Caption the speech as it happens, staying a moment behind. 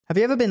Have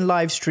you ever been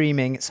live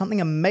streaming,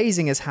 something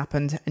amazing has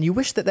happened, and you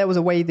wish that there was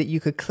a way that you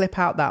could clip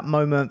out that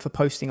moment for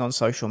posting on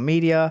social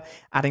media,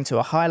 adding to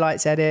a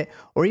highlights edit,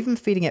 or even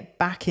feeding it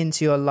back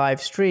into your live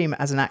stream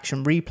as an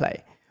action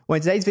replay? Well,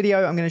 in today's video,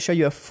 I'm going to show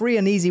you a free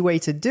and easy way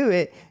to do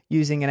it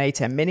using an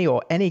ATEM Mini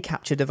or any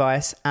capture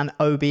device and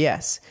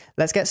OBS.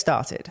 Let's get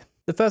started.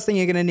 The first thing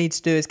you're going to need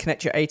to do is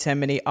connect your ATEM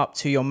Mini up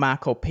to your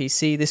Mac or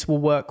PC. This will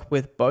work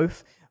with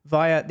both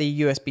via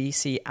the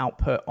USB-C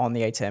output on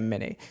the ATEM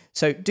Mini.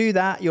 So do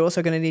that. You're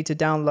also going to need to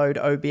download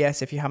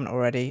OBS if you haven't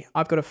already.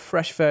 I've got a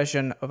fresh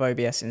version of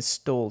OBS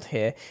installed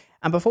here.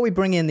 And before we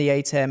bring in the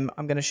ATEM,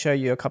 I'm going to show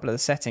you a couple of the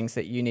settings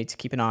that you need to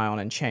keep an eye on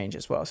and change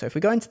as well. So if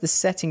we go into the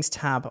settings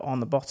tab on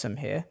the bottom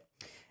here,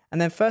 and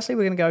then firstly,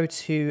 we're going to go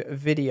to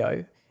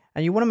video.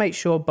 And you want to make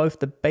sure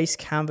both the base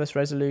canvas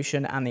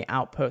resolution and the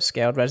output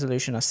scaled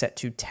resolution are set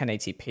to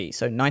 1080p,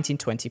 so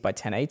 1920 by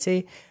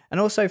 1080. And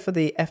also for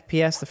the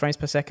FPS, the frames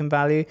per second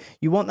value,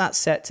 you want that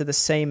set to the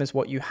same as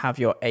what you have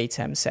your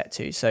ATEM set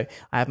to. So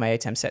I have my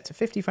ATEM set to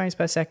 50 frames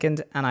per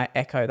second, and I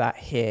echo that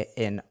here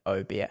in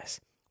OBS.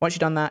 Once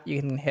you've done that,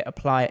 you can hit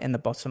apply in the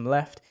bottom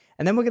left.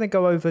 And then we're going to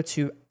go over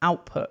to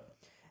output.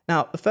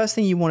 Now, the first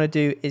thing you want to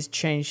do is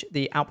change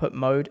the output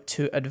mode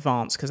to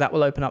advanced, because that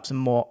will open up some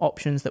more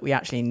options that we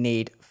actually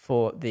need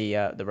for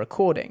the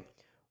recording.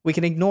 We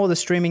can ignore the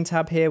streaming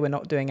tab here. We're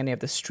not doing any of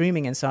the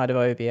streaming inside of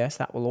OBS.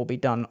 That will all be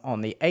done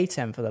on the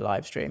ATEM for the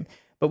live stream.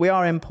 But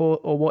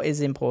what is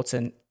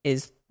important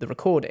is the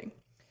recording.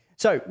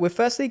 So we're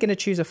firstly going to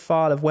choose a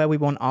file of where we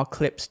want our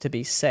clips to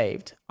be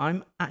saved.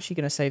 I'm actually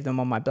going to save them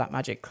on my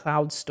Blackmagic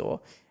cloud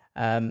store.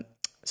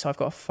 So I've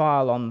got a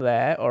file on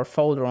there, or a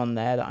folder on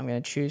there, that I'm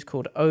going to choose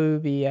called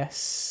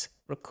OBS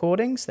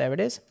recordings. There it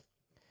is.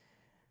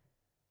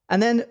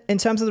 And then in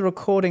terms of the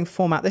recording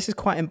format, this is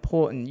quite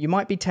important. You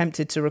might be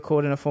tempted to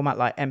record in a format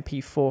like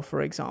MP4,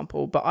 for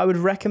example, but I would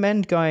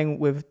recommend going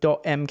with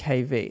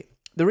 .mkv.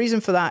 The reason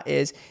for that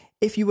is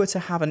if you were to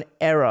have an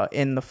error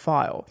in the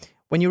file,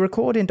 when you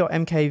record in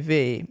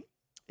 .mkv,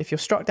 if you're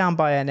struck down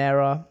by an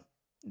error,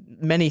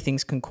 many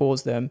things can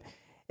cause them.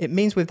 It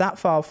means with that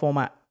file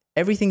format,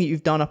 everything that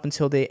you've done up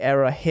until the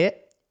error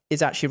hit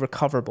is actually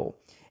recoverable.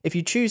 If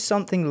you choose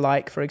something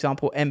like, for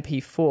example,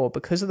 MP4,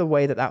 because of the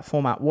way that that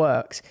format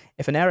works,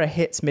 if an error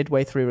hits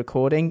midway through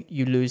recording,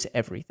 you lose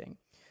everything.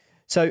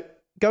 So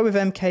go with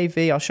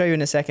MKV. I'll show you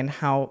in a second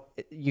how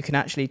you can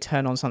actually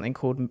turn on something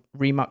called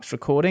Remux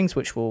Recordings,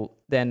 which will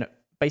then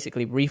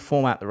basically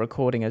reformat the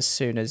recording as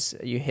soon as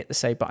you hit the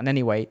save button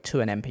anyway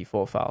to an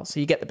MP4 file. So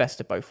you get the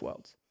best of both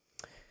worlds.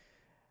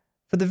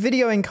 For the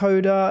video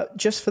encoder,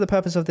 just for the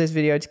purpose of this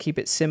video, to keep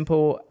it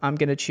simple, I'm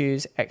going to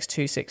choose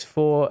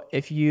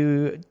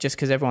X264. Just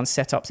because everyone's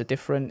setups are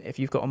different, if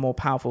you've got a more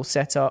powerful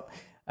setup,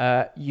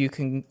 you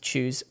can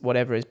choose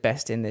whatever is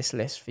best in this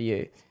list for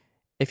you.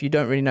 If you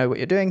don't really know what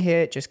you're doing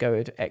here, just go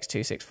with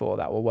X264.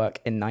 That will work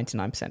in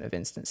 99% of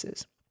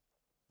instances.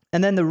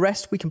 And then the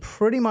rest, we can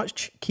pretty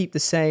much keep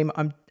the same.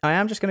 I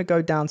am just going to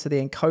go down to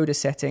the encoder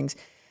settings.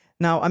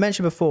 Now, I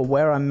mentioned before,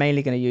 where I'm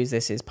mainly going to use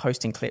this is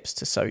posting clips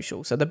to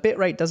social. So the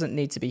bitrate doesn't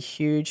need to be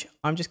huge.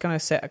 I'm just going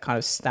to set a kind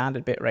of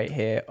standard bitrate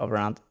here of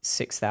around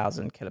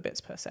 6,000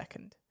 kilobits per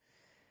second.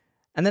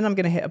 And then I'm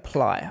going to hit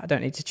apply. I don't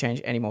need to change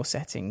any more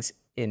settings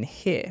in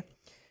here.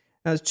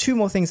 Now, there's two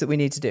more things that we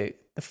need to do.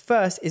 The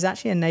first is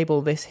actually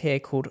enable this here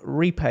called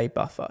replay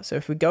buffer. So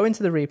if we go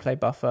into the replay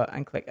buffer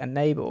and click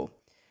enable,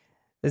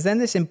 there's then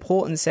this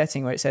important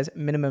setting where it says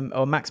minimum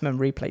or maximum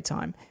replay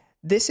time.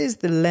 This is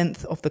the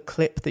length of the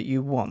clip that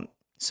you want.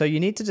 So you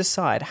need to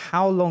decide,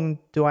 how long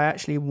do I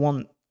actually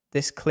want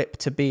this clip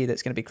to be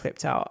that's going to be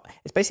clipped out?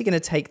 It's basically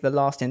going to take the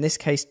last, in this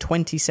case,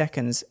 20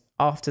 seconds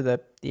after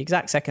the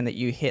exact second that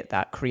you hit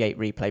that create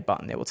replay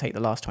button. It will take the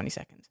last 20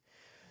 seconds.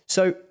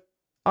 So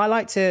I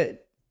like to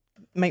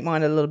make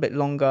mine a little bit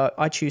longer.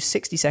 I choose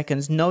 60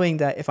 seconds, knowing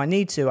that if I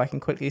need to, I can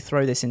quickly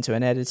throw this into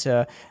an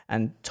editor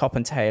and top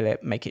and tail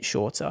it, make it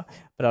shorter.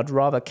 But I'd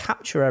rather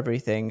capture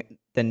everything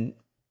than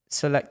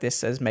select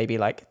this as maybe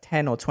like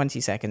 10 or 20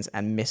 seconds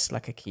and miss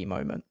like a key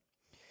moment.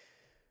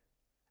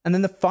 And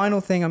then the final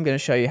thing I'm going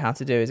to show you how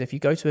to do is if you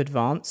go to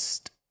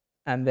advanced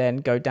and then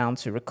go down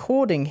to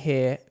recording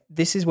here,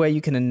 this is where you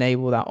can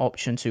enable that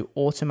option to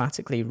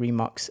automatically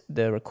remux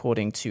the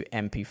recording to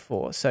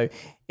MP4. So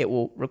it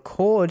will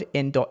record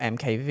in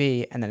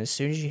 .mkv, and then as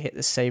soon as you hit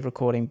the save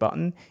recording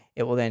button,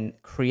 it will then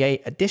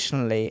create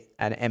additionally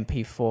an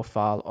MP4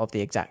 file of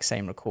the exact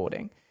same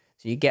recording.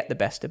 So you get the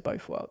best of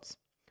both worlds.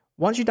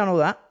 Once you've done all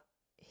that,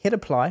 hit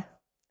apply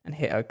and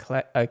hit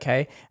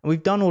OK. And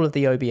we've done all of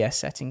the OBS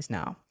settings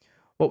now.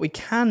 What we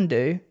can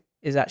do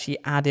is actually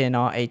add in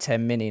our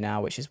ATEM Mini now,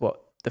 which is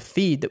what the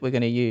feed that we're going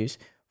to use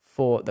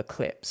for the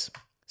clips.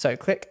 So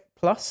click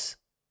plus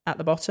at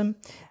the bottom,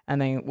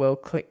 and then we'll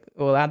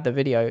add the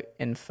video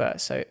in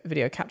first. So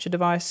video capture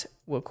device,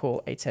 we'll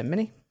call ATEM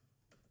Mini.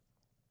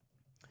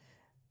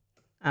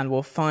 And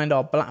we'll find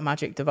our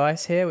Blackmagic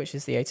device here, which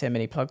is the ATEM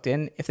Mini plugged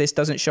in. If this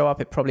doesn't show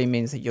up, it probably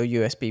means that your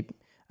USB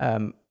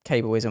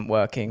cable isn't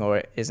working or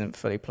it isn't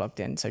fully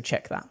plugged in, so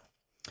check that.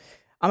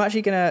 I'm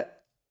actually going to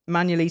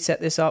manually set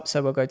this up.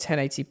 So we'll go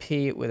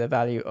 1080p with a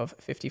value of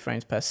 50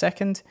 frames per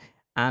second.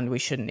 And we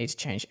shouldn't need to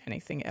change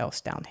anything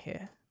else down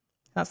here.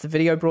 That's the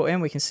video brought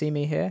in. We can see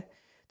me here.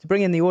 To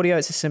bring in the audio,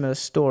 it's a similar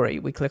story.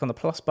 We click on the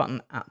plus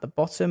button at the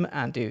bottom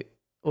and do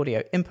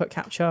audio input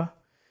capture.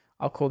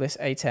 I'll call this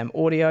ATEM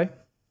audio.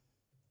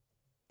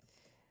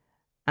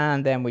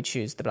 And then we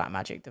choose the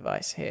Blackmagic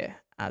device here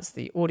as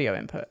the audio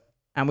input.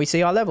 And we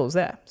see our levels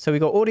there. So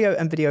we've got audio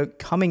and video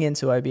coming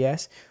into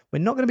OBS. We're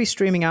not going to be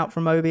streaming out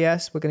from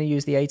OBS. We're going to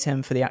use the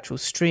ATEM for the actual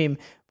stream,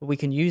 but we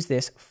can use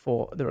this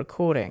for the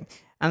recording.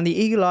 And the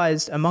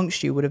eagle-eyed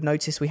amongst you would have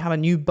noticed we have a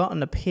new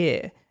button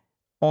appear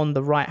on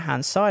the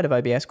right-hand side of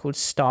OBS called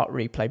Start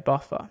Replay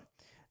Buffer.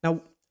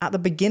 Now, at the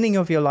beginning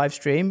of your live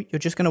stream, you're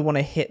just going to want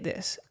to hit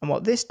this. And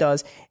what this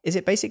does is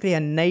it basically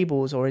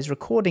enables or is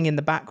recording in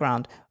the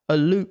background a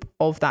loop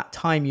of that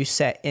time you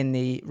set in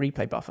the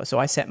replay buffer. So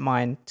I set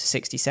mine to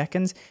 60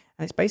 seconds,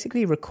 and it's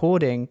basically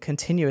recording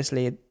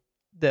continuously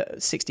the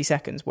 60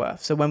 seconds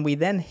worth. So when we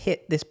then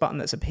hit this button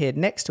that's appeared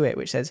next to it,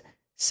 which says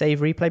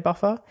Save Replay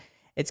Buffer,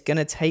 it's going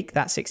to take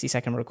that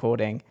 60-second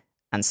recording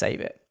and save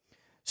it.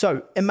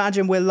 So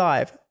imagine we're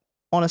live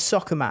on a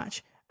soccer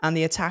match and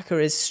the attacker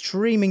is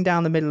streaming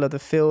down the middle of the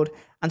field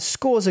and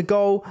scores a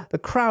goal. The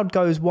crowd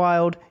goes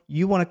wild.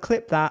 You want to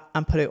clip that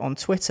and put it on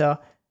Twitter.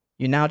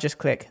 You now just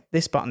click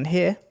this button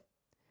here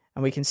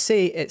and we can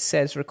see it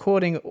says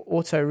recording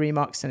auto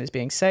remux and is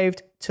being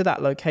saved to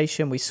that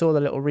location. We saw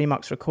the little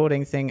remux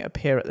recording thing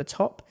appear at the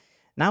top.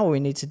 Now all we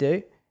need to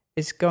do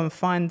is go and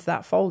find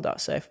that folder.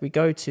 So if we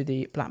go to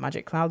the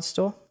Blackmagic Cloud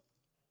Store,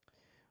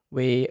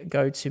 we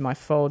go to my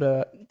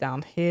folder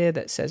down here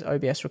that says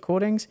OBS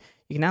recordings.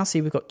 You can now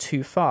see we've got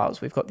two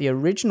files. We've got the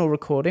original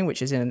recording,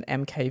 which is in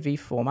an MKV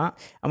format,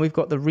 and we've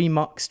got the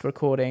remuxed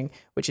recording,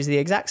 which is the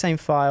exact same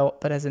file,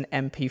 but as an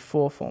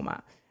MP4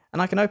 format.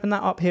 And I can open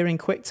that up here in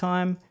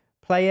QuickTime,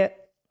 play it,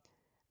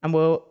 and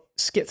we'll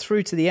skip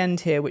through to the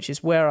end here, which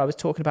is where I was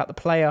talking about the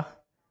player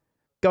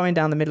going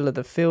down the middle of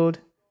the field,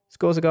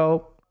 scores a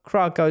goal,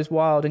 crowd goes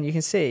wild, and you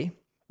can see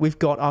we've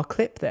got our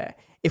clip there.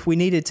 If we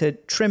needed to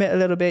trim it a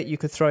little bit, you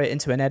could throw it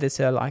into an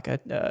editor like a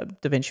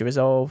DaVinci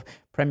Resolve,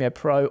 Premiere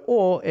Pro,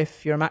 or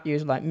if you're a Mac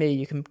user like me,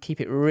 you can keep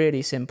it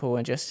really simple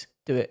and just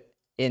do it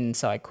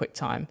inside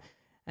QuickTime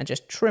and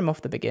just trim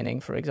off the beginning,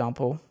 for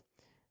example,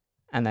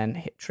 and then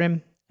hit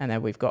trim. And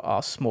then we've got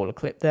our smaller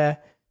clip there.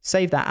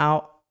 Save that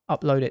out,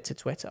 upload it to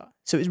Twitter.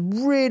 So it's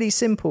really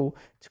simple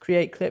to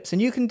create clips,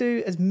 and you can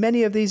do as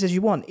many of these as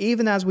you want.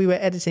 Even as we were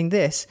editing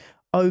this,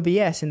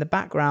 OBS in the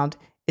background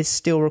is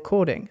still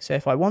recording. So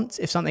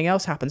if something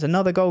else happens,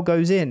 another goal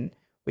goes in,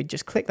 we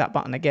just click that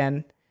button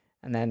again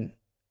and then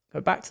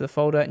go back to the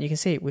folder, and you can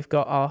see we've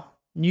got our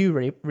new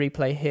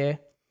replay here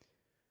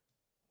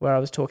where I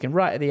was talking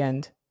right at the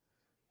end.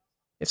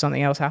 If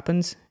something else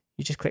happens,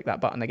 you just click that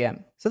button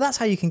again. So that's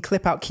how you can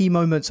clip out key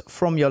moments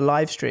from your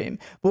live stream.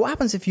 But what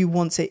happens if you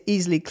want to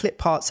easily clip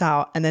parts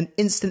out and then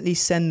instantly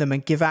send them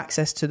and give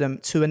access to them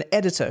to an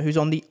editor who's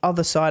on the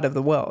other side of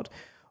the world?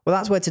 Well,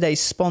 that's where today's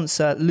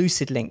sponsor,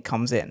 LucidLink,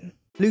 comes in.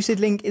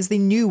 LucidLink is the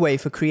new way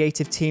for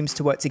creative teams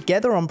to work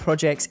together on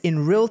projects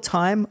in real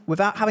time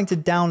without having to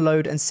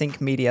download and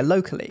sync media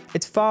locally.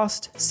 It's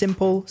fast,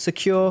 simple,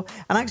 secure,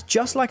 and acts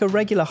just like a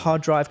regular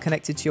hard drive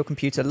connected to your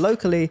computer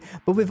locally,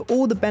 but with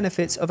all the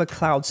benefits of a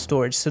cloud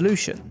storage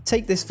solution.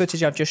 Take this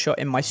footage I've just shot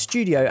in my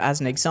studio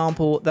as an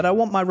example that I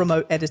want my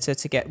remote editor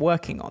to get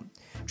working on.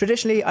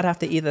 Traditionally, I'd have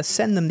to either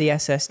send them the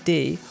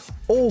SSD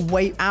or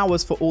wait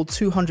hours for all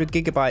 200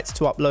 gigabytes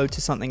to upload to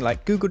something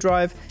like Google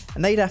Drive,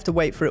 and they'd have to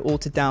wait for it all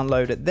to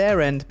download at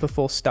their end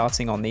before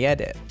starting on the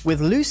edit. With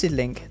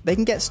LucidLink, they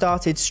can get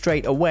started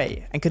straight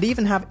away and could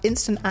even have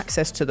instant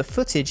access to the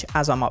footage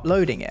as I'm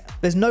uploading it.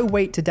 There's no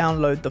wait to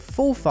download the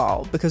full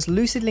file because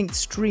LucidLink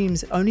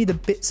streams only the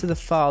bits of the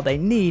file they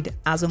need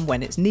as and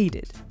when it's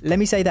needed. Let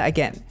me say that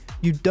again.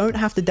 You don't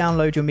have to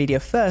download your media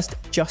first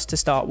just to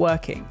start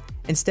working.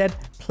 Instead,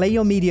 play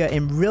your media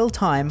in real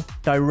time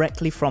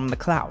directly from the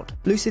cloud.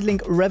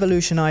 LucidLink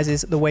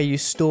revolutionizes the way you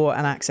store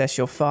and access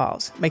your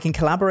files, making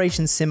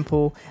collaboration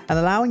simple and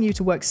allowing you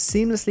to work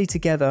seamlessly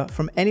together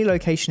from any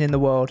location in the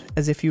world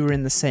as if you were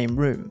in the same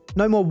room.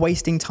 No more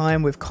wasting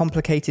time with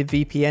complicated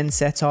VPN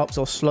setups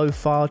or slow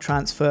file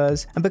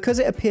transfers, and because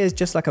it appears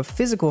just like a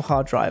physical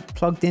hard drive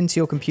plugged into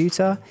your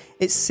computer,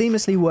 it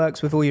seamlessly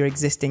works with all your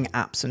existing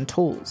apps and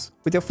tools.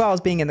 With your files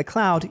being in the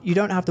cloud, you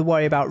don't have to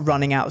worry about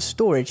running out of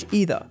storage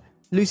either.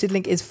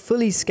 LucidLink is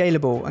fully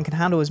scalable and can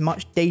handle as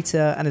much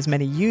data and as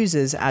many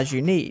users as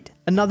you need.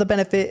 Another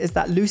benefit is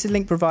that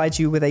LucidLink provides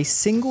you with a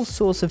single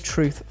source of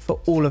truth for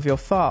all of your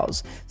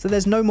files, so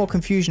there's no more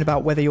confusion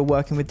about whether you're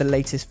working with the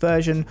latest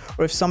version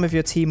or if some of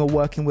your team are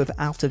working with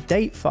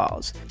out-of-date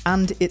files.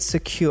 And it's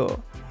secure.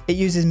 It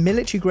uses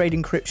military-grade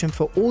encryption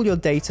for all your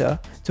data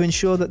to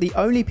ensure that the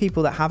only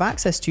people that have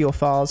access to your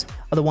files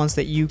are the ones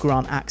that you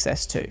grant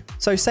access to.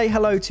 So say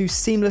hello to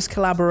seamless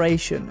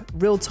collaboration,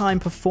 real-time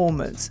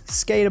performance,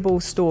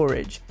 scalable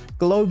storage,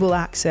 global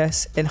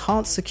access,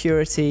 enhanced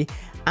security,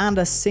 and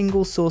a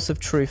single source of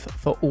truth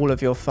for all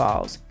of your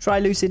files. Try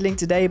Lucid Link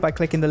today by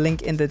clicking the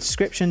link in the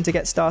description to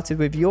get started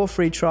with your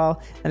free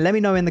trial, and let me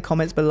know in the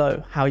comments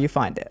below how you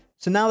find it.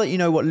 So now that you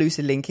know what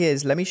Lucid Link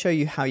is, let me show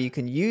you how you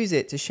can use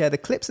it to share the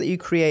clips that you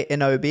create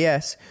in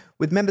OBS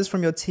with members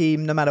from your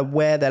team, no matter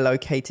where they're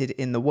located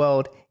in the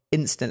world,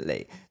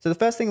 instantly. So the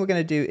first thing we're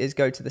going to do is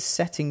go to the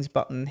settings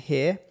button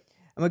here,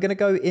 and we're going to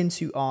go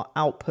into our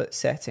output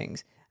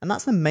settings. And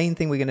that's the main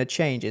thing we're going to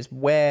change, is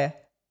where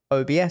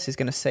OBS is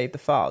going to save the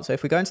file. So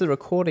if we go into the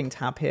recording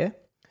tab here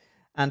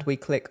and we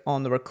click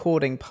on the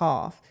recording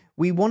path,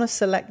 we want to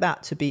select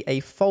that to be a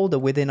folder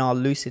within our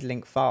Lucid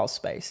Link file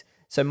space.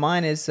 So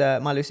mine is,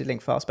 my Lucid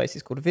Link file space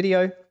is called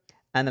video,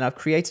 and then I've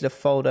created a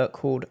folder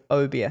called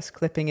OBS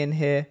clipping in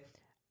here,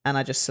 and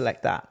I just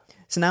select that.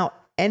 So now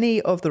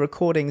any of the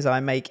recordings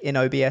I make in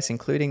OBS,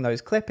 including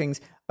those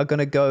clippings, are going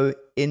to go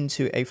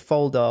into a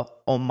folder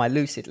on my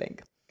Lucid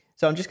Link.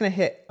 So I'm just going to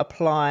hit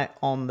apply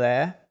on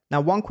there. Now,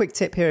 one quick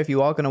tip here, if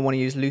you are going to want to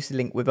use Lucid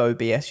Link with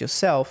OBS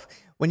yourself,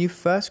 when you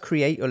first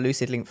create your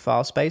Lucid Link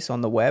file space on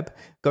the web,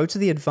 go to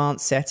the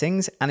advanced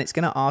settings and it's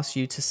going to ask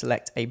you to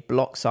select a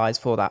block size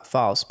for that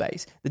file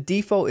space. The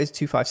default is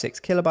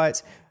 256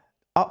 kilobytes,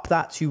 up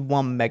that to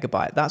 1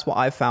 megabyte. That's what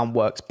I've found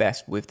works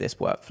best with this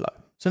workflow.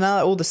 So now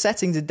that all the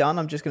settings are done,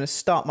 I'm just going to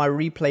start my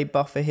replay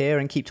buffer here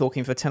and keep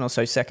talking for 10 or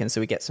so seconds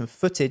so we get some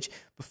footage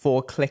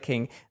before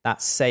clicking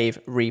that save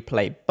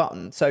replay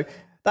button. So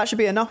that should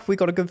be enough. We've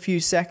got a good few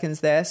seconds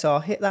there. So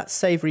I'll hit that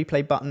save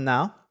replay button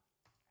now.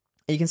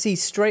 You can see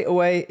straight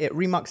away it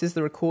remuxes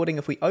the recording.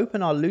 If we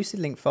open our Lucid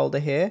Link folder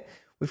here,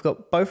 we've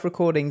got both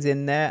recordings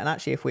in there. And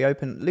actually, if we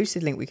open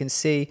Lucid Link, we can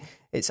see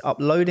it's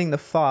uploading the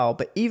file.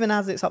 But even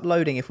as it's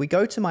uploading, if we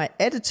go to my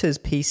editor's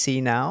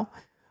PC now,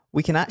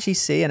 we can actually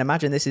see, and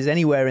imagine this is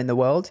anywhere in the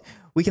world,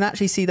 we can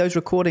actually see those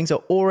recordings are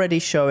already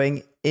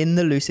showing in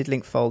the Lucid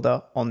Link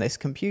folder on this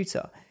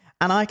computer.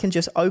 And I can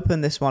just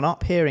open this one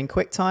up here in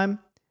QuickTime,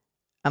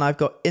 and I've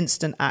got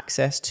instant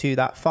access to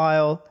that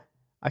file.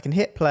 I can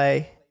hit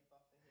play.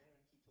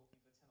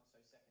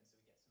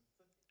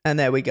 And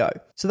there we go.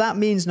 So that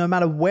means no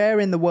matter where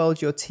in the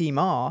world your team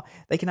are,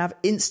 they can have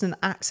instant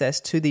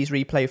access to these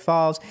replay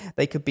files.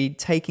 They could be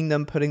taking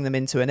them, putting them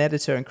into an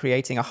editor and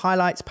creating a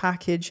highlights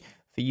package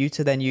for you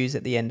to then use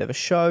at the end of a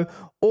show,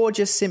 or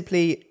just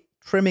simply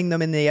trimming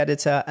them in the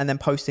editor and then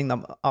posting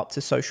them up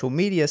to social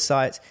media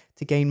sites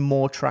to gain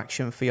more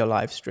traction for your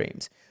live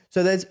streams.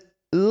 So there's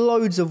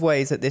loads of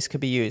ways that this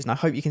could be used, and I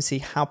hope you can see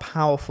how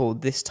powerful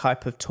this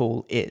type of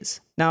tool is.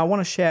 Now, I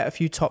want to share a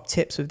few top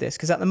tips with this,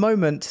 because at the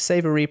moment, to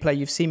save a replay,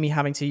 you've seen me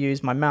having to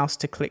use my mouse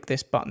to click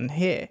this button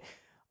here.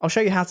 I'll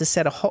show you how to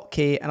set a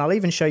hotkey, and I'll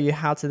even show you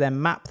how to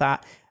then map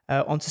that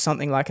onto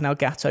something like an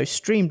Elgato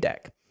Stream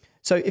Deck.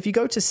 So if you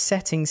go to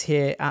settings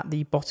here at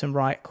the bottom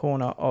right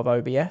corner of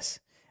OBS,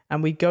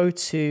 and we go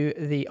to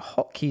the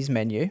hotkeys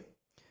menu,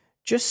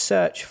 just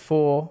search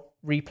for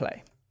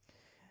replay.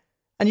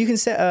 And you can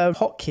set a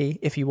hotkey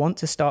if you want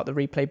to start the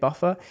replay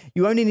buffer.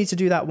 You only need to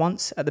do that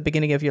once at the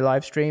beginning of your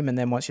live stream, and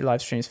then once your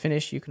live stream is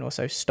finished, you can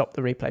also stop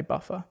the replay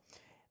buffer.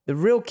 The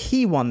real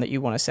key one that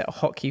you want to set a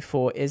hotkey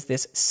for is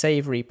this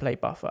save replay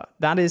buffer.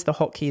 That is the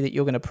hotkey that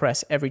you're going to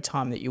press every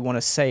time that you want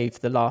to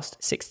save the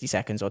last 60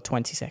 seconds or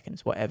 20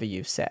 seconds, whatever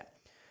you've set.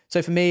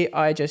 So for me,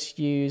 I just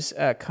use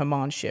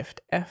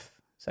Command-Shift-F.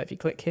 So if you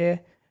click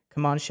here,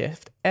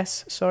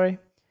 Command-Shift-S,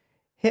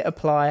 hit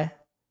apply,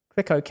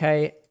 click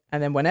OK,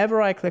 and then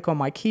whenever I click on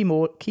my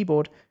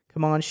keyboard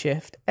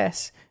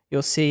Command-Shift-S,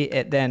 you'll see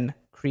it then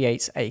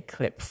creates a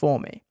clip for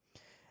me.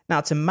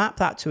 Now, to map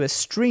that to a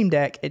Stream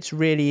Deck, it's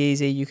really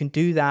easy. You can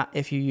do that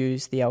if you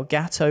use the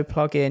Elgato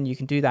plugin. You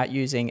can do that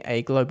using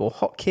a global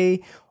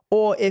hotkey.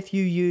 Or if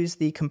you use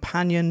the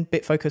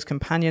BitFocus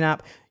Companion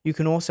app, you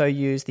can also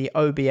use the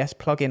OBS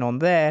plugin on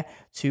there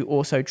to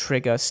also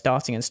trigger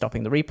starting and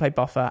stopping the replay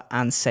buffer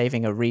and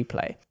saving a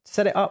replay. To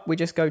set it up, we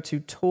just go to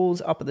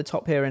Tools up at the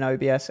top here in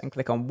OBS and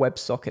click on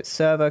WebSocket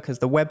Server, because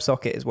the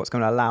WebSocket is what's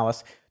going to allow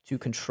us to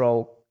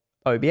control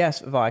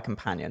OBS via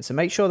Companion. So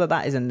make sure that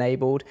that is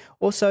enabled.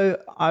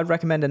 Also, I'd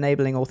recommend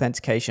enabling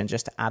authentication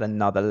just to add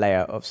another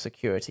layer of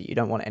security. You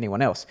don't want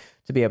anyone else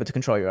to be able to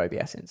control your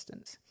OBS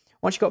instance.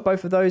 Once you've got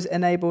both of those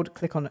enabled,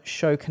 click on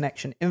Show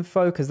Connection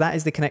Info, because that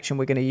is the connection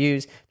we're going to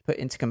use to put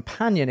into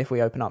Companion if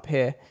we open up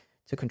here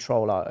to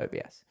control our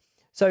OBS.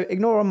 So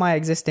ignore all my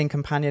existing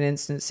Companion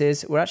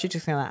instances. We're actually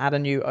just going to add a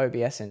new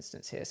OBS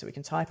instance here. So we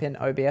can type in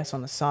OBS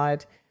on the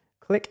side,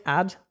 click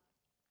Add,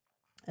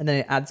 and then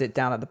it adds it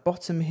down at the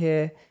bottom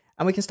here.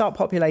 And we can start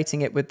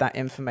populating it with that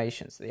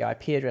information. So the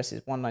IP address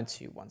is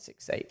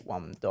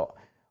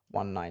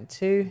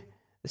 192.168.1.192.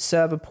 The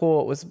server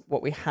port was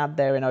what we had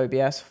there in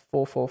OBS,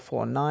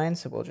 4449,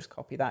 so we'll just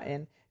copy that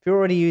in. If you're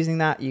already using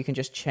that, you can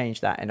just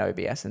change that in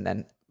OBS and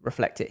then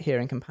reflect it here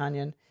in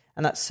Companion.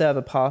 And that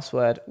server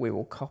password, we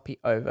will copy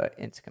over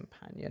into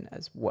Companion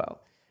as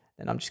well.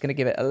 Then I'm just going to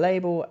give it a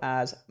label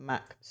as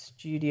Mac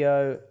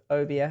Studio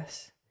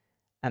OBS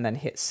and then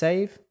hit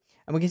save.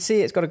 And we can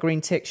see it's got a green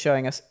tick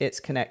showing us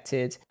it's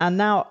connected. And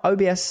now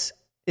OBS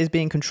is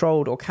being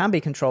controlled or can be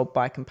controlled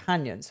by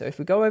Companion. So if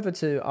we go over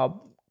to our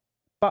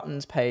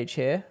buttons page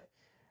here,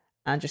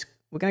 and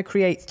we're going to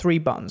create 3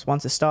 buttons, one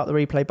to start the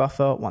replay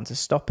buffer, one to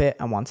stop it,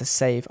 and one to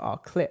save our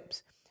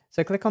clips.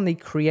 So click on the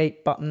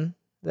create button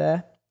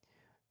there,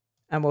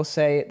 and we'll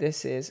say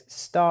this is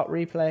start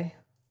replay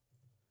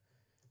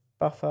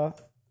buffer.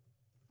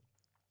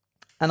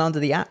 And under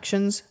the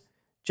actions,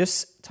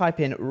 just type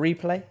in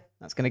replay.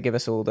 That's going to give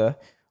us all the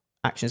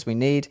actions we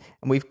need.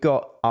 And we've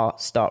got our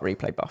start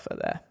replay buffer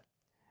there.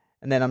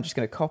 And then I'm just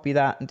going to copy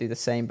that and do the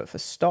same, but for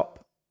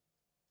stop.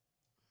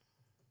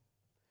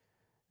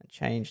 And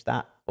change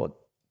that or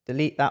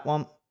delete that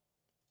one.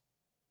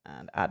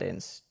 And add in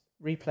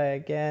replay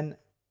again,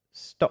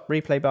 stop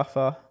replay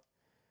buffer.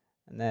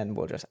 And then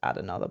we'll just add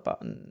another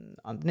button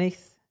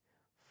underneath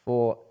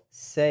for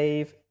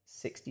save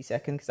 60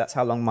 seconds, because that's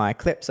how long my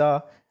clips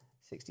are,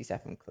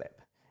 60-second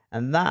clip.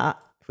 And that,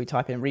 if we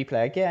type in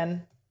replay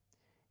again,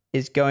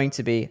 is going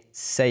to be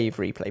save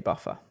replay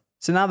buffer.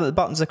 So now that the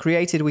buttons are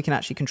created, we can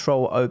actually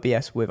control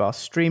OBS with our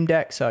Stream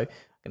Deck. So I'm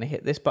going to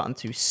hit this button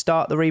to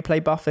start the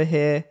replay buffer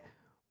here.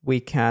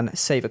 We can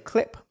save a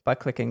clip by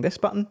clicking this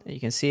button. You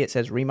can see it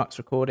says Remux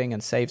recording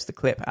and saves the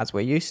clip as we're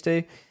used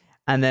to.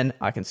 And then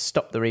I can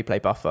stop the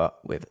replay buffer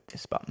with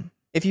this button.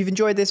 If you've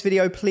enjoyed this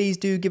video, please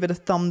do give it a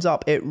thumbs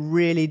up. It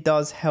really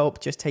does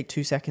help. Just take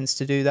 2 seconds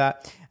to do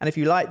that. And if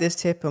you like this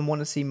tip and want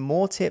to see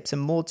more tips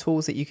and more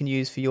tools that you can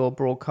use for your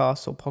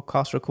broadcasts or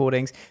podcast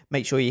recordings,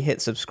 make sure you hit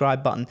the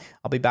subscribe button.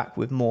 I'll be back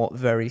with more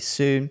very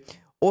soon.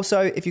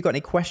 Also, if you've got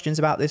any questions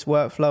about this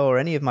workflow or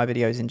any of my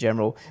videos in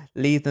general,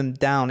 leave them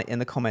down in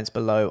the comments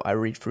below. I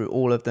read through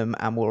all of them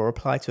and will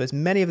reply to as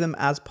many of them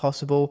as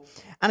possible.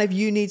 And if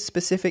you need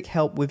specific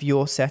help with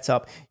your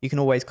setup, you can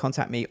always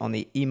contact me on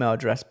the email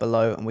address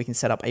below, and we can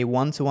set up a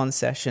one-to-one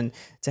session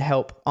to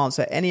help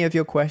answer any of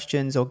your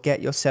questions or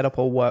get your setup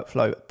or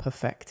workflow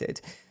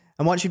perfected.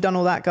 And once you've done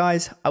all that,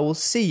 guys, I will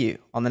see you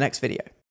on the next video.